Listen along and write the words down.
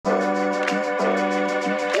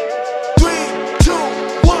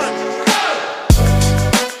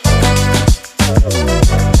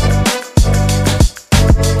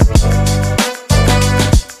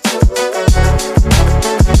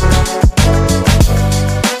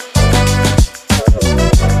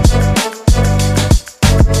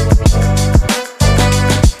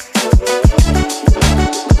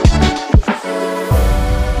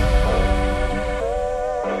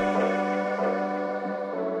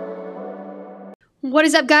What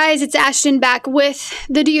is up, guys? It's Ashton back with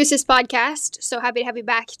the Do You Assist podcast. So happy to have you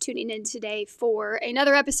back tuning in today for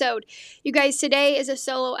another episode. You guys, today is a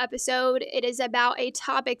solo episode. It is about a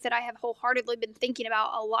topic that I have wholeheartedly been thinking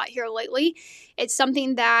about a lot here lately. It's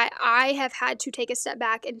something that I have had to take a step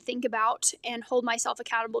back and think about and hold myself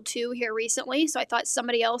accountable to here recently. So I thought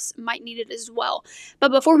somebody else might need it as well.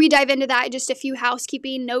 But before we dive into that, just a few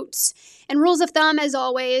housekeeping notes and rules of thumb. As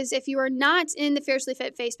always, if you are not in the Fiercely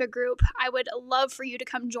Fit Facebook group, I would love for you to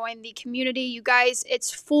come join the community. You guys,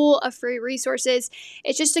 it's full of free resources.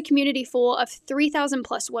 It's just a community full of 3,000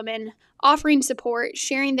 plus women offering support,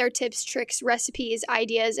 sharing their tips, tricks, recipes,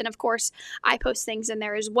 ideas, and of course, I post things in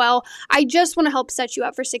there as well. I just want to help set you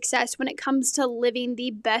up for success when it comes to living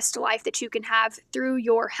the best life that you can have through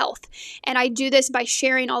your health. And I do this by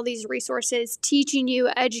sharing all these resources, teaching you,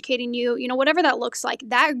 educating you, whatever that looks like.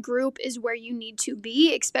 That group is where you need to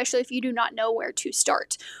be, especially if you do not know where to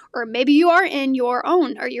start. Or maybe you are in your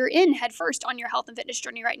own, or you're in headfirst on your health and fitness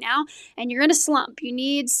journey right now, and you're in a slump. You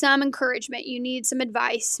need some encouragement. You need some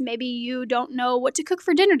advice. Maybe you don't know what to cook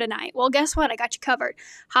for dinner tonight. Well, guess what? I got you covered.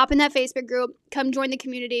 Hop in that Facebook group. Come join the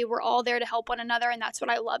community. We're all there to help one another, and that's what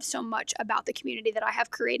I love so much about the community that I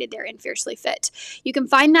have created there in Fiercely Fit. You can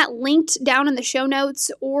find that linked down in the show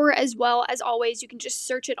notes, or as well as always, you can just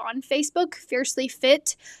search it on Facebook, Fiercely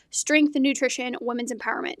Fit, Strength and Nutrition, Women's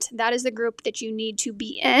Empowerment. That is the group that you need to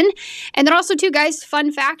be in. And then also too, guys,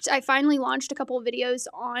 fun fact, I finally launched a couple of videos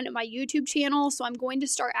on my YouTube channel, so I'm going to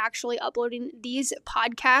start actually uploading these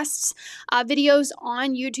podcasts, videos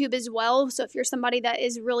on YouTube as well. So if you're somebody that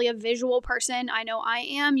is really a visual person, I know I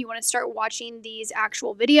am, you want to start watching these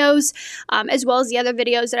actual videos, as well as the other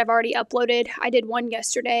videos that I've already uploaded. I did one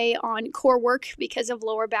yesterday on core work because of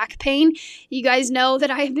lower back pain. You guys know that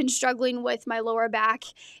I have been struggling with my lower back.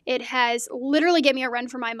 It has literally given me a run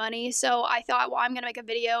for my money. So I thought, well, I'm going to make a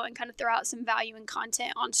video and kind of throw out some value and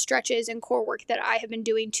content on stretches and core work that I have been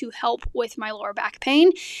doing to help with my lower back pain.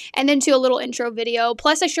 And then to a little intro video.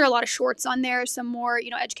 Plus I share a lot of shorts on there, some more,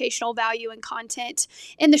 educational value and content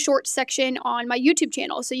in the shorts section on my YouTube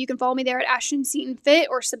channel. So you can follow me there at Ashton Seton Fit,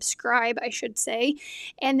 or subscribe, I should say.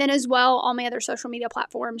 And then as well, all my other social media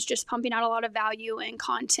platforms, just pumping out a lot of value and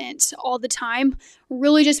content all the time.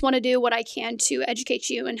 Really just want to do what I can to educate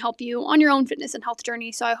you and help you on your own fitness and health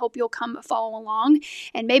journey. So I hope you'll come follow along,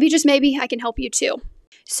 and maybe, just maybe, I can help you too.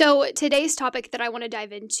 So today's topic that I want to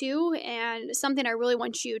dive into, and something I really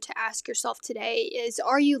want you to ask yourself today, is,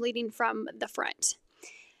 are you leading from the front?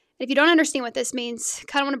 If you don't understand what this means,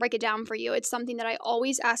 kind of want to break it down for you. It's something that I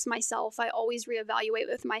always ask myself. I always reevaluate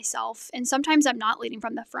with myself. And sometimes I'm not leading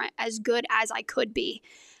from the front as good as I could be.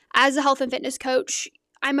 As a health and fitness coach,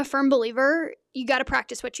 I'm a firm believer you got to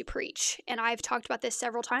practice what you preach. And I've talked about this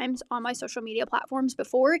several times on my social media platforms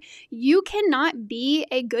before. You cannot be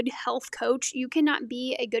a good health coach. You cannot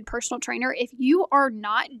be a good personal trainer if you are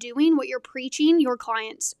not doing what you're preaching your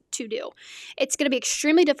clients to do. It's going to be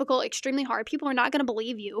extremely difficult, extremely hard. People are not going to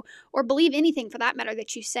believe you, or believe anything for that matter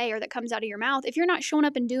that you say or that comes out of your mouth, if you're not showing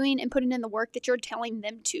up and doing and putting in the work that you're telling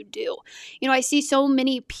them to do. I see so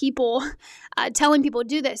many people telling people,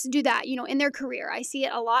 do this, do that, in their career. I see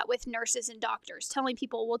it a lot with nurses and doctors telling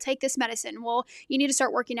people, well, take this medicine. Well, you need to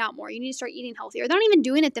start working out more. You need to start eating healthier. They're not even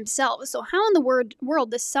doing it themselves. So how in the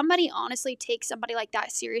world does somebody honestly take somebody like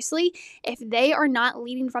that seriously if they are not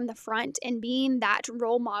leading from the front and being that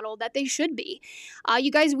role model that they should be?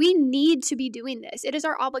 You guys, we need to be doing this. It is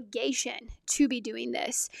our obligation to be doing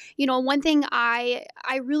this. One thing I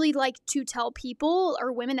really like to tell people,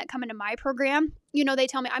 or women that come into my program, they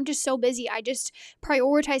tell me, I'm just so busy. I just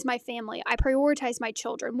prioritize my family. I prioritize my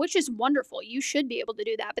children, which is wonderful. You should be able to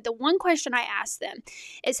do that. But the one question I ask them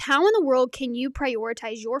is, how in the world can you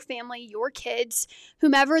prioritize your family, your kids,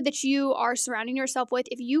 whomever that you are surrounding yourself with,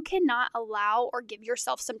 if you cannot allow or give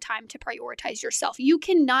yourself some time to prioritize yourself? You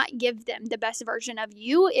cannot give them the best version of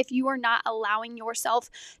you if you are not allowing yourself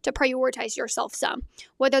to prioritize yourself some.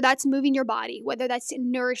 Whether that's moving your body, whether that's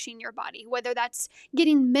nourishing your body, whether that's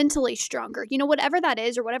getting mentally stronger, whatever that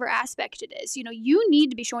is, or whatever aspect it is, you need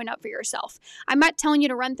to be showing up for yourself. I'm not telling you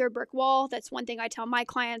to run through a brick wall. That's one thing I tell my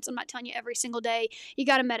clients. I'm not telling you every single day you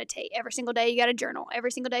got to meditate. Every single day you got to journal. Every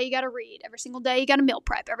single day you got to read. Every single day you got to meal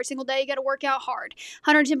prep. Every single day you got to work out hard,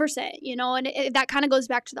 110%, and that kind of goes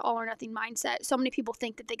back to the all or nothing mindset. So many people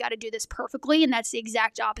think that they got to do this perfectly, and that's the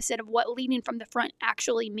exact opposite of what leading from the front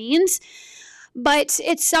actually means. But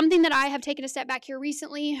it's something that I have taken a step back here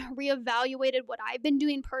recently, reevaluated what I've been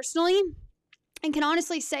doing personally, And can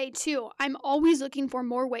honestly say too, I'm always looking for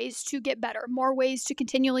more ways to get better, more ways to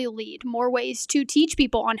continually lead, more ways to teach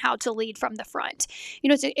people on how to lead from the front.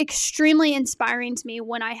 It's extremely inspiring to me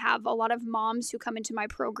when I have a lot of moms who come into my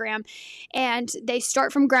program and they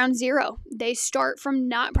start from ground zero. They start from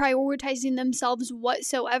not prioritizing themselves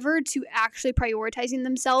whatsoever to actually prioritizing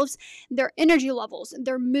themselves, their energy levels,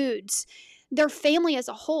 their moods. Their family as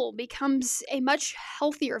a whole becomes a much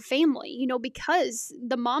healthier family, because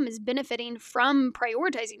the mom is benefiting from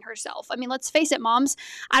prioritizing herself. I mean, let's face it, moms,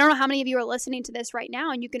 I don't know how many of you are listening to this right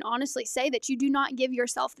now, and you can honestly say that you do not give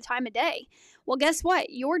yourself the time of day. Well, guess what?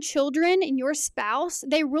 Your children and your spouse,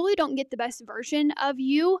 they really don't get the best version of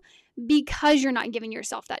you because you're not giving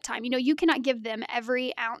yourself that time. You cannot give them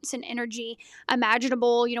every ounce and energy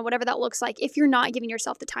imaginable, whatever that looks like, if you're not giving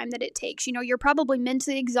yourself the time that it takes. You're probably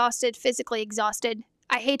mentally exhausted, physically exhausted.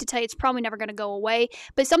 I hate to tell you, it's probably never going to go away,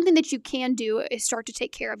 but something that you can do is start to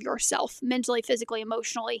take care of yourself mentally, physically,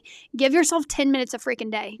 emotionally. Give yourself 10 minutes a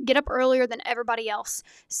freaking day. Get up earlier than everybody else.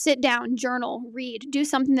 Sit down, journal, read, do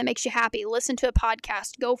something that makes you happy. Listen to a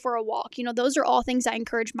podcast, go for a walk. Those are all things I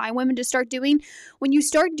encourage my women to start doing. When you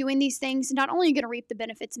start doing these things, not only are you going to reap the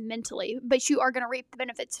benefits mentally, but you are going to reap the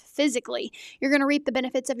benefits physically. You're going to reap the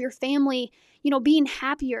benefits of your family, being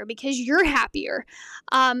happier because you're happier.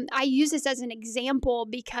 I use this as an example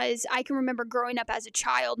because I can remember growing up as a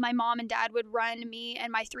child, my mom and dad would run me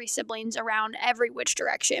and my 3 siblings around every which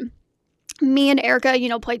direction. Me and Erica,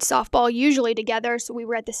 played softball usually together, so we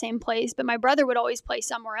were at the same place, but my brother would always play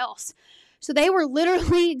somewhere else. So they were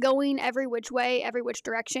literally going every which way, every which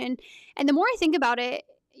direction. And the more I think about it,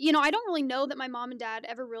 I don't really know that my mom and dad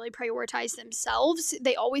ever really prioritized themselves.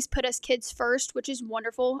 They always put us kids first, which is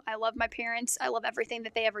wonderful. I love my parents. I love everything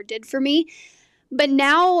that they ever did for me. But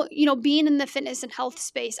now, being in the fitness and health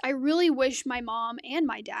space, I really wish my mom and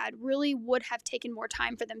my dad really would have taken more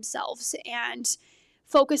time for themselves and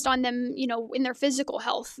focused on them, in their physical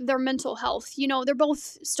health, their mental health. They're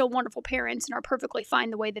both still wonderful parents and are perfectly fine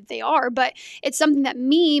the way that they are. But it's something that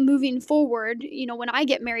me moving forward, when I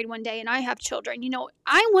get married one day and I have children,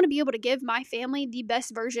 I want to be able to give my family the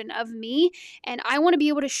best version of me. And I want to be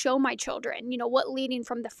able to show my children, what leading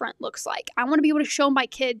from the front looks like. I want to be able to show my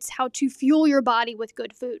kids how to fuel your body with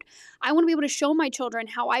good food. I want to be able to show my children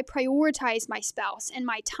how I prioritize my spouse and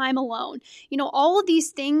my time alone. All of these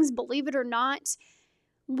things, believe it or not,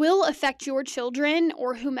 will affect your children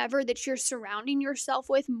or whomever that you're surrounding yourself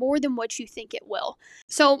with more than what you think it will.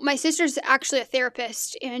 So my sister's actually a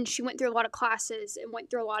therapist, and she went through a lot of classes and went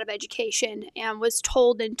through a lot of education and was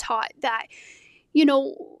told and taught that,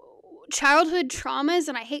 childhood traumas,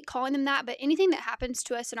 and I hate calling them that, but anything that happens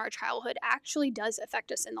to us in our childhood actually does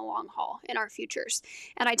affect us in the long haul, in our futures.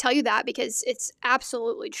 And I tell you that because it's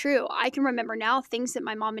absolutely true. I can remember now things that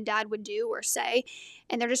my mom and dad would do or say,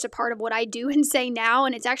 and they're just a part of what I do and say now.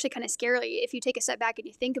 And it's actually kind of scary. If you take a step back and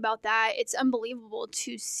you think about that, it's unbelievable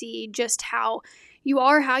to see just how you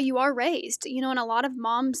are raised, and a lot of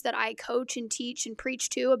moms that I coach and teach and preach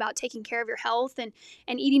to about taking care of your health and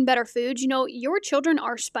eating better foods, your children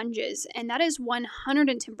are sponges, and that is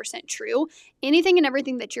 110% true. Anything and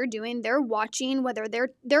everything that you're doing, they're watching, whether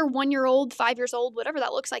they're 1 year old, 5 years old, whatever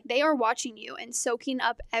that looks like, they are watching you and soaking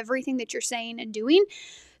up everything that you're saying and doing.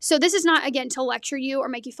 So this is not, again, to lecture you or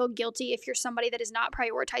make you feel guilty if you're somebody that is not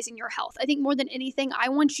prioritizing your health. I think more than anything, I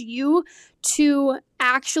want you to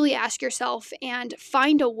actually ask yourself and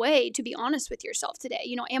find a way to be honest with yourself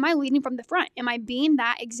today. Am I leading from the front? Am I being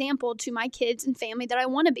that example to my kids and family that I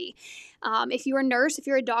want to be? If you're a nurse, if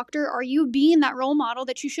you're a doctor, are you being that role model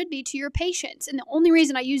that you should be to your patients? And the only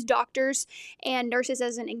reason I use doctors and nurses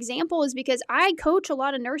as an example is because I coach a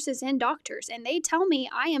lot of nurses and doctors, and they tell me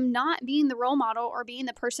I am not being the role model or being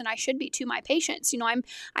the person I should be to my patients.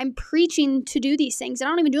 I'm preaching to do these things, and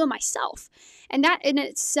I don't even do it myself. And that in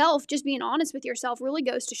itself, just being honest with yourself, really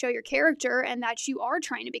goes to show your character and that you are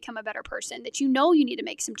trying to become a better person, that you need to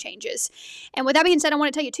make some changes. And with that being said, I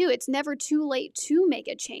want to tell you too, it's never too late to make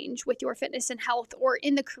a change with your fitness and health or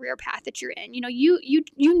in the career path that you're in. You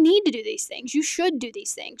need to do these things. You should do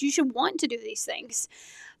these things. You should want to do these things.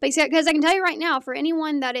 Because I can tell you right now, for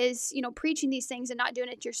anyone that is, preaching these things and not doing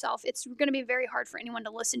it yourself, it's going to be very hard for anyone to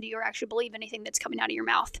listen to you or actually believe anything that's coming out of your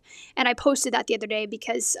mouth. And I posted that the other day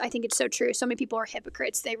because I think it's so true. So many people are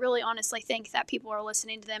hypocrites. They really honestly think that people are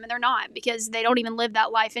listening to them, and they're not, because they don't even live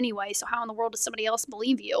that life anyway. So how in the world does somebody else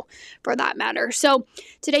believe you, for that matter? So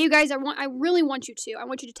today, you guys, I really want you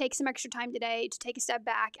to take some extra time today to take a step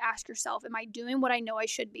back, ask yourself, am I doing what I know I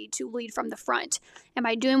should be to lead from the front? Am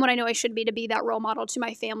I doing what I know I should be to be that role model to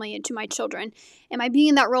my family family and to my children? Am I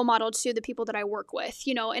being that role model to the people that I work with?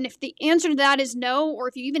 And if the answer to that is no, or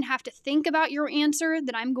if you even have to think about your answer,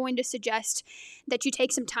 then I'm going to suggest that you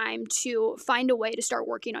take some time to find a way to start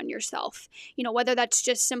working on yourself. Whether that's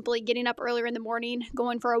just simply getting up earlier in the morning,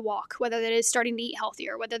 going for a walk, whether that is starting to eat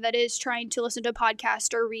healthier, whether that is trying to listen to a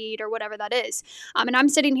podcast or read or whatever that is. And I'm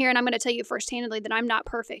sitting here and I'm going to tell you first-handedly that I'm not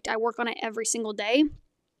perfect. I work on it every single day.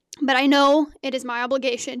 But I know it is my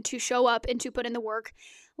obligation to show up and to put in the work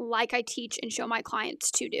like I teach and show my clients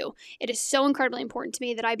to do. It is so incredibly important to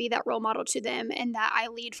me that I be that role model to them and that I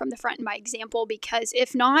lead from the front in my example, because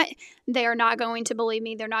if not, they are not going to believe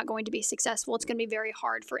me. They're not going to be successful. It's going to be very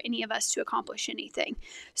hard for any of us to accomplish anything.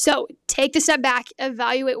 So take the step back,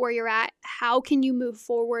 evaluate where you're at. How can you move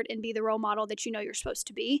forward and be the role model that you know you're supposed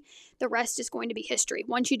to be? The rest is going to be history.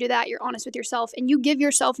 Once you do that, you're honest with yourself and you give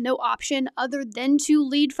yourself no option other than to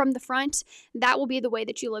lead from the front. That will be the way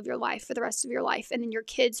that you live your life for the rest of your life. And then your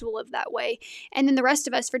kids will live that way. And then the rest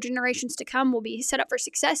of us for generations to come will be set up for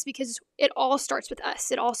success, because it all starts with us.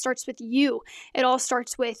 It all starts with you. It all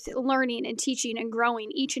starts with learning and teaching and growing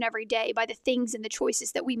each and every day by the things and the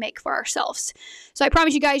choices that we make for ourselves. So I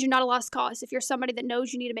promise you guys, you're not a lost cause. If you're somebody that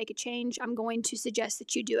knows you need to make a change, I'm going to suggest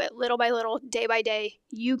that you do it little by little, day by day.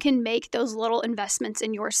 You can make those little investments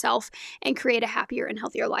in yourself and create a happier and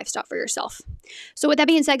healthier lifestyle for yourself. So with that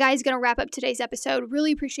being said, guys, going to wrap up today's episode.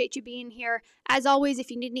 Really appreciate you being here. As always,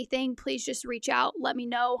 if you need anything, please just reach out. Let me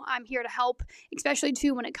know. I'm here to help, especially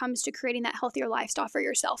too when it comes to creating that healthier lifestyle for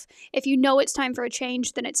yourself. If you know it's time for a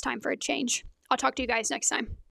change, then it's time for a change. I'll talk to you guys next time.